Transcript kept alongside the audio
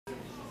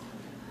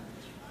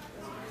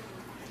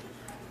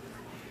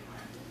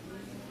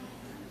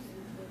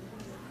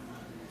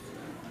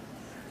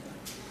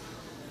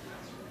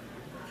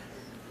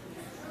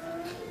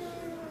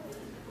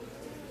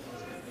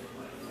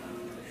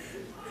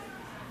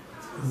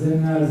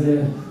ضمن عرض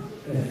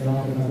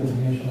احترام خدمت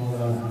همه شما و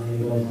همه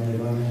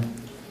بازماندگان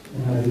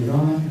این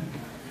عزیزان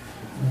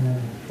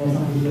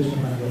بازم پوزش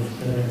من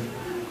داشته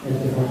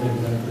اتفاق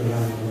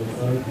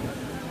بگذارد.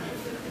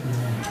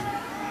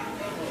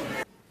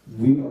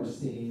 We are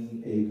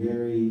seeing a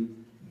very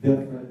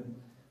different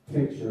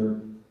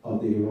picture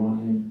of the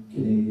Iranian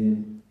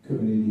Canadian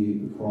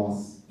community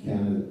across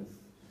Canada.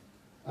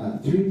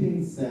 Three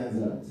things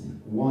stand out.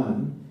 One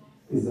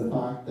is the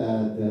fact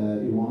that the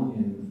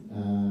Iranian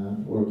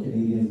or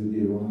Canadians with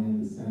Iranian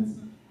descent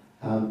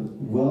have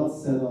well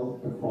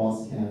settled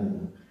across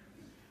Canada.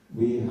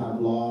 We have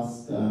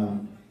lost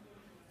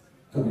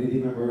community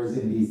members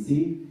in BC.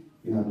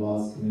 We have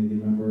lost community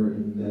member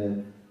in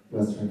the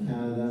Western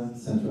Canada,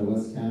 Central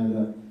West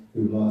Canada.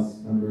 We've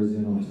lost members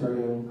in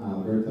Ontario,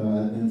 Alberta,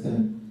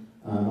 Edmonton,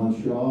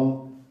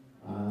 Montreal.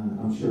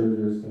 I'm sure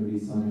there's going to be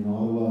some in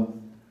Ottawa,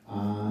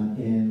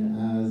 and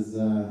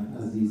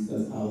as east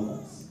as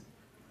Halifax.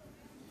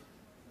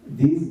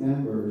 These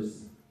members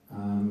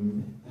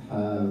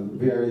have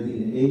varied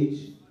in age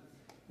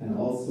and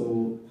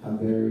also have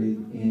varied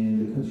in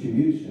the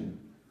contribution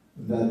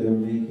that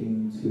they're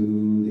making to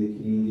the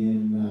Canadian,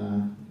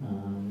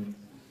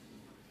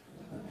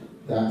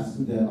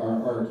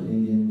 our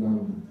Canadian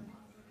government.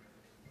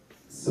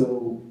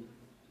 So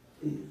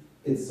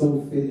it's so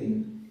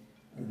fitting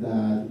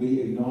that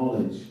we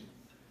acknowledge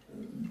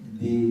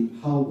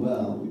how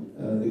well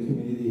the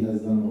community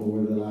has done over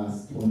the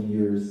last 20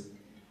 years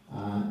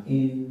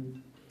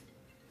in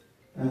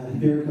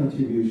their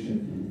contribution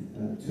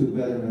to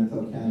betterment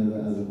of Canada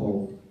as a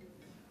whole.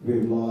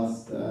 We've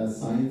lost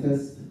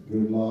scientists,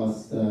 we've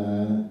lost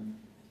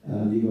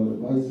legal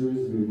advisors,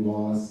 we've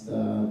lost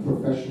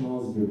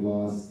professionals, we've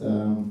lost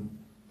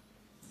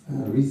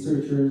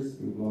researchers,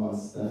 we've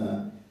lost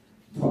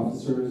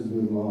professors,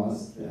 we've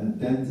lost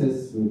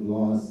dentists, we've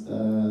lost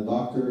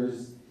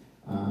doctors,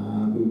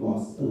 we've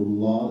lost a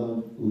lot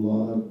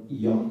of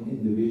young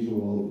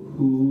individuals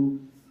who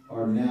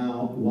are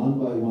now one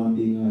by one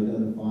being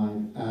identified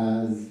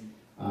as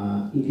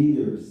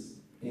leaders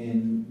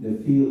in the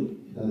field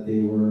that they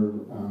were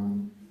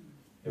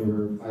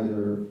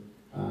either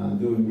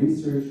doing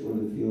research or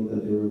the field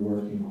that they were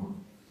working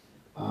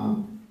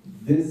on.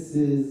 This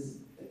is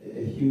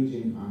a huge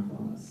impact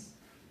on us.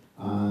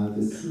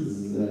 This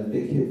is a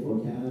big hit for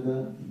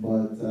Canada,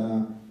 but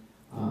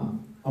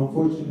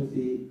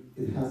unfortunately,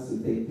 it has to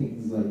take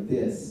things like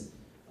this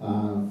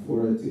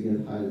for it to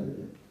get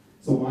highlighted.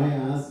 So my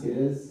ask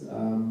is,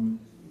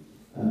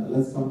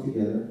 let's come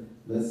together,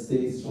 let's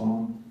stay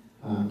strong.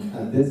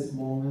 At this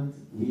moment,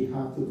 we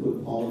have to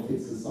put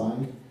politics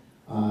aside.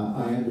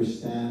 I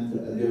understand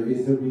there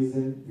is a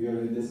reason we are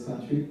in this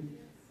country,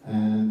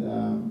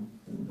 and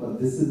but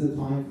this is the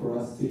time for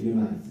us to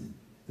unite.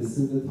 This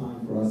is the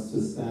time for us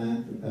to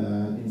stand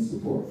in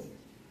support.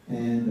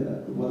 And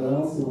what I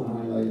also want to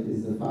highlight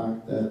is the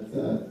fact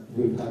that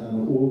we've had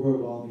an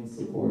overwhelming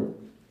support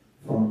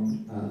from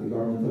the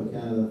Government of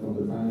Canada, from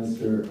the Prime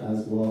Minister,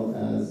 as well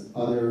as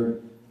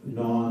other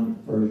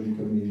non-Persian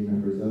community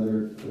members,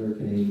 other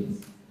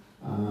Canadians.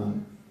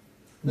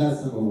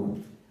 That's number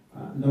one.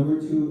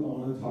 Number two, I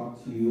want to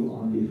talk to you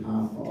on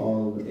behalf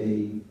of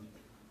a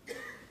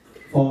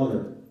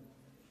father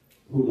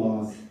who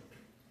lost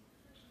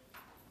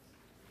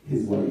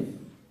his wife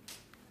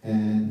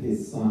and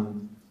his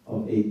son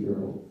of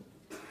 8-year-old.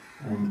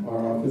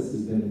 Our office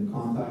has been in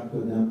contact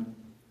with them.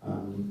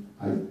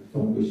 I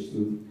don't wish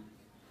to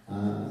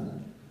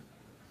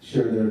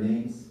share their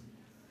names.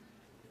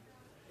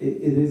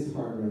 It is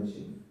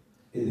heart-wrenching.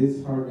 It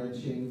is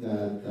heart-wrenching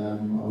that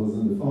I was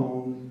on the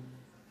phone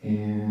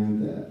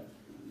and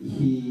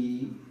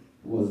he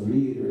was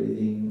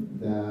reiterating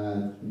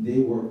that they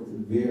worked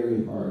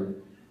very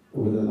hard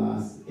over the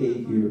last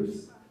 8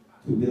 years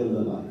to build a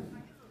life.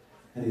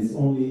 And it's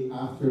only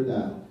after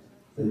that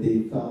that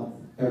they felt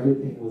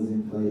everything was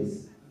in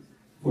place.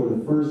 For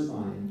the first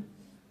time,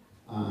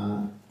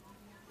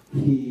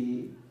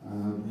 he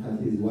had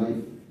his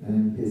wife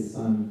and his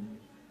son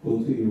go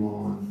to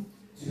Iran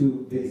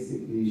to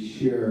basically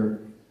share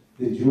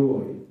the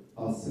joy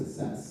of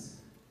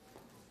success.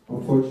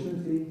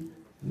 Unfortunately,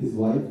 his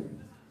wife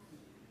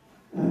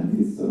and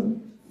his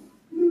son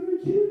never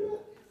came back.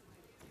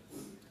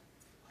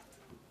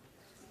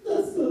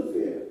 That's not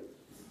fair.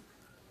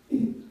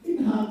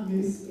 In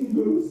happiness, in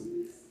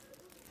grossness,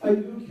 I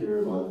do care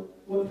about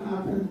what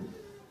happened,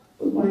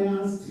 but my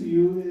ask to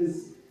you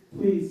is,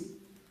 please,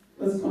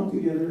 let's come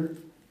together,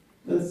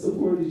 let's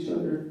support each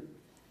other,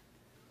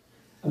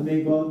 and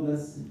may God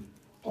bless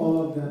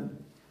all of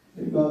them.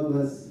 May God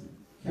bless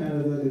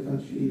Canada, the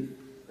country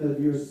that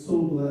we are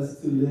so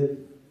blessed to live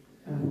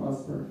and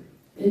prosper.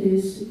 It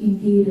is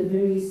indeed a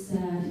very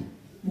sad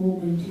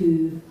moment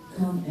to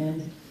come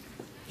and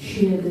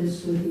share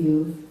this with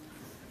you.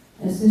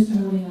 As this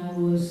morning I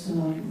was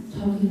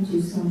talking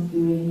to some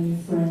Iranian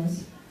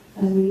friends,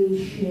 I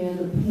really share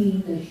the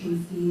pain that she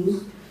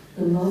feels,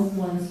 the loved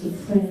ones, the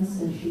friends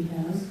that she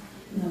has,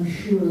 and I'm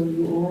sure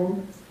you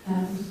all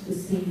have the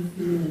same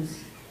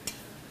feelings.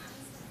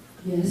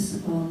 Yes,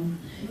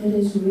 it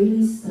is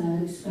really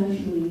sad,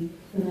 especially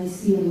when I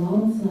see a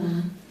lot of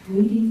them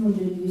reading from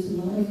the news. A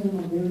lot of them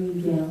are very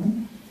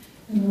young,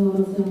 and a lot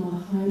of them are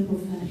high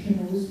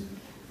professionals.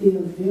 They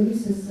are very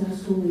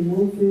successful, they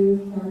work very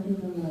hard in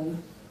their life.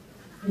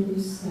 It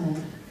is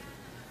sad.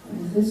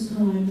 And at this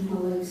time, I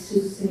like to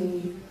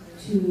say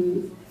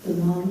to the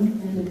mom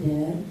and the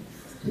dad,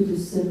 to the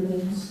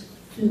siblings,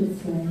 to the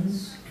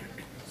friends,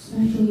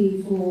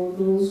 especially for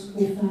those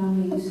whose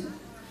families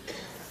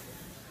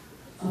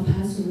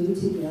pass away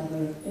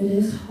together, it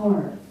is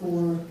hard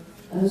for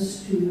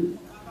us to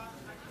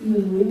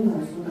even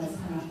realize what has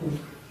happened.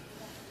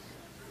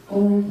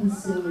 All I can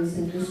say is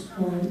at this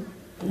point,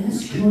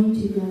 let's join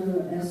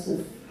together as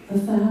a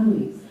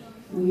family.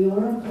 We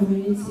are a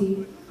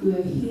community. We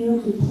are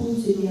here to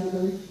pull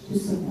together to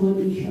support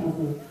each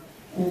other.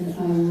 And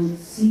I will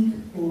seek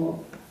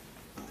for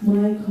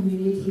my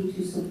community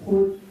to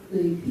support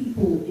the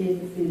people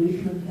in the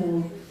Richmond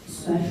Hill,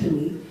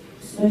 especially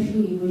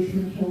in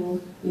Richmond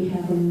Hill. We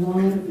have a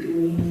lot of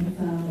Iranian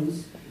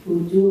families.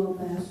 We'll do our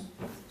best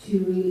to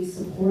really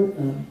support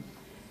them.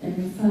 And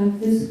in fact,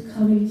 this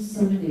coming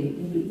Sunday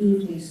in the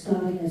evening,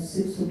 starting at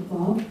 6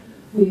 o'clock,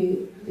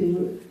 the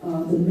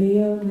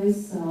mayor,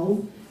 myself,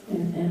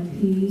 and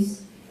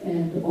MPs,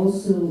 and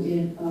also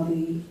in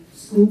the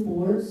school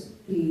boards,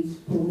 the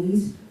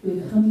police,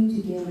 we're coming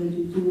together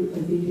to do a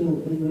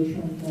vigil in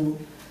Richmond Hill.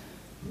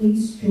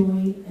 Please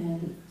join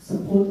and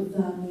support the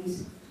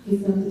families,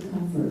 give them the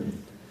comfort.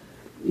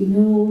 We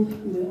know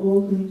we're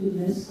all going to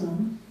miss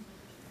them,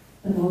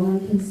 but all I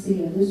can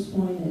say at this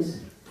point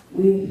is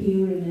we're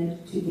here in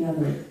it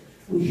together.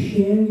 We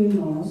share your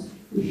loss,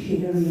 we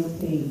share your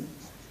pain.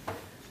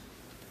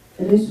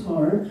 It is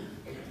hard,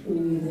 but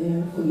we're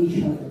there for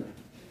each other.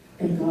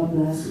 And God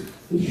bless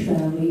each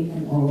family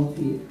and all of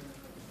you.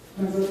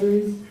 My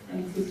brothers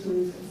and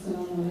sisters,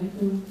 Assalamu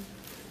alaikum.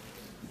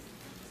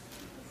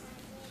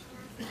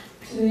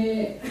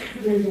 Today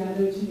we're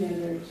gathered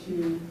together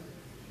to,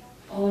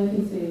 all I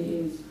can say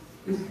is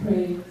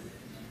pray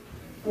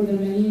for the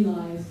many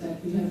lives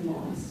that we have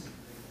lost.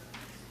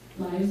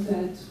 Lives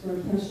that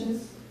were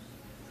precious.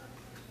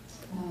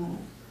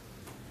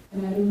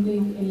 And I don't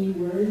think any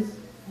words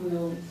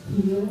will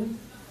heal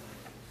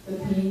the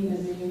pain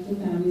that many of the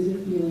families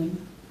are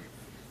feeling.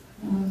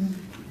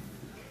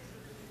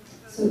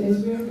 So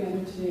as we are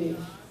gathered today,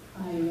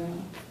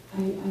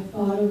 I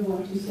thought of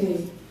what to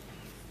say.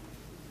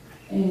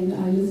 And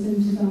I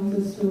listened to some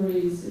of the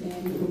stories,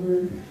 and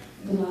over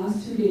the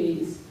last 2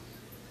 days,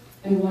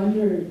 I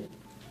wondered,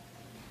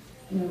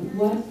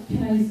 what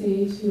can I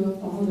say to a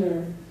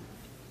father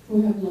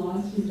who have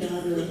lost his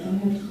daughter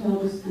and had to tell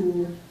the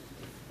school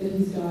that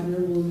his daughter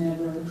will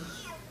never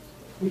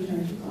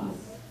return to class?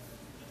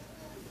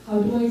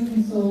 How do I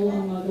console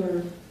a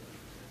mother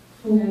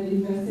who had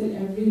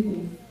invested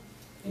everything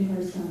in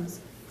her son?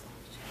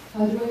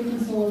 How do I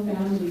console a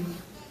family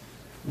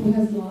who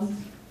has lost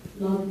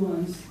loved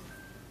ones?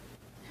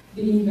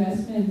 The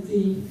investment,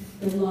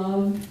 the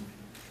love,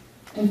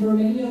 and for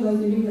many of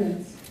us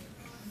immigrants,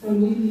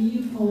 when we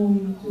leave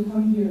home to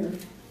come here,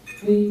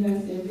 we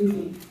invest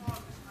everything.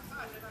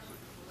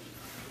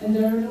 And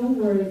there are no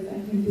words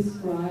that can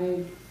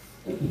describe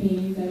the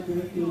pain that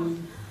we're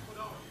feeling.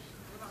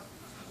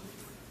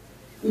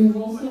 We have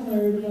also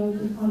heard about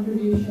the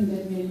contribution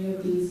that many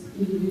of these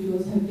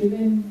individuals have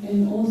given,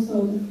 and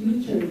also the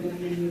future that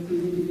many of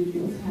these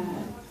individuals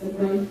had, the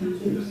bright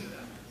futures.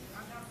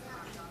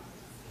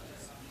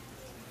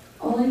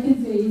 All I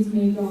can say is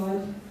may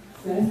God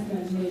bless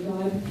them, may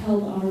God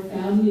help our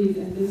families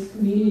and this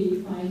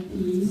community find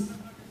peace,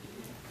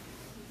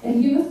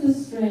 and give us the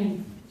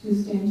strength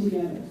to stand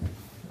together.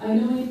 I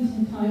know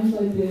in times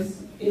like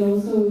this, it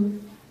also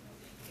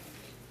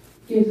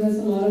gives us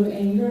a lot of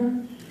anger.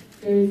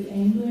 There is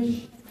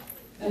anguish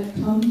that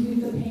comes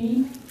with the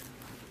pain.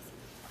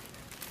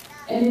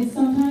 And it's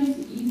sometimes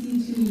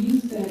easy to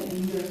use that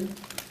anger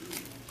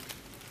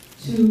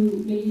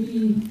to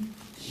maybe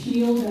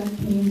shield that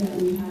pain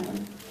that we have.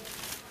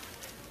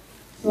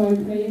 So I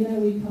pray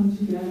that we come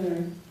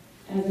together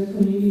as a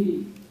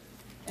community.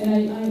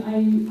 And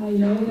I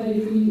know that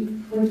if we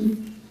were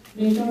to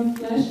make our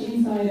flesh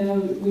inside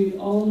out, we'd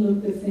all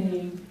look the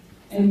same.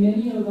 And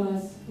many of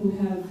us who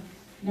have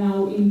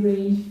now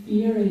ingrained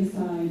fear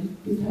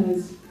inside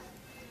because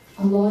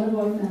a lot of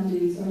our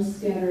families are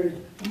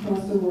scattered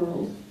across the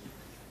world.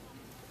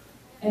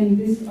 And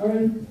this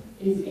earth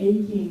is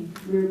aching.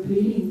 We're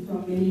bleeding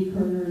from many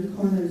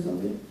corners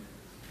of it.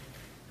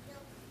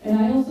 And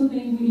I also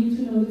think we need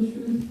to know the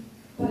truth.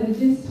 But at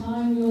this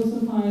time, we also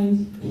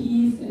find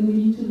peace, and we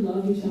need to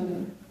love each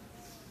other.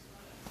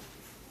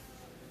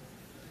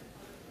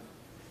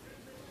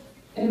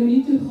 And we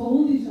need to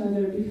hold each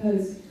other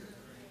because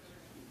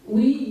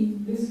we,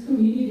 this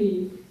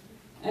community,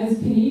 as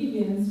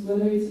Canadians,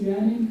 whether it's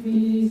Iranian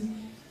communities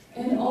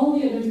and all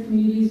the other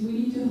communities, we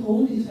need to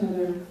hold each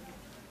other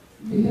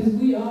because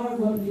we are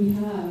what we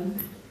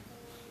have.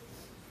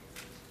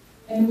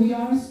 And we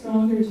are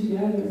stronger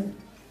together.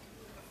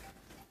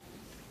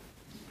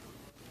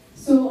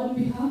 So on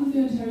behalf of the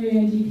Ontario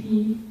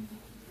NDP,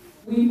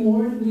 we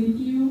mourn with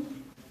you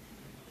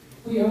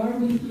we are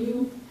with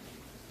you.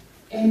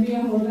 Andrea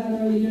Horvath,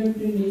 our leader,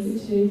 couldn't make it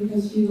today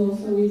because she's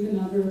also with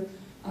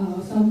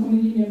some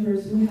community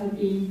members who have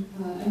been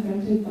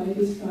affected by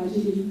this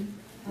tragedy.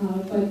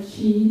 But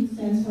she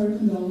sends her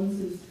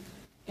condolences.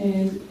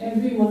 And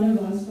every one of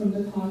us from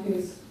the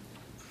caucus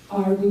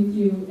are with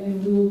you,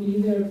 and we will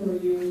be there for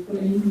you for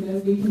anything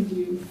that we can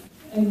do.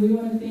 And we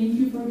want to thank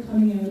you for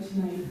coming out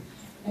tonight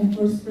and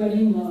for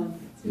spreading love,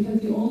 because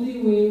the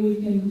only way we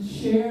can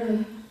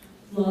share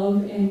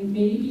love and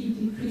maybe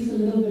decrease a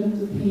little bit of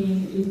the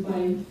pain is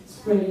by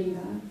spreading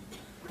that.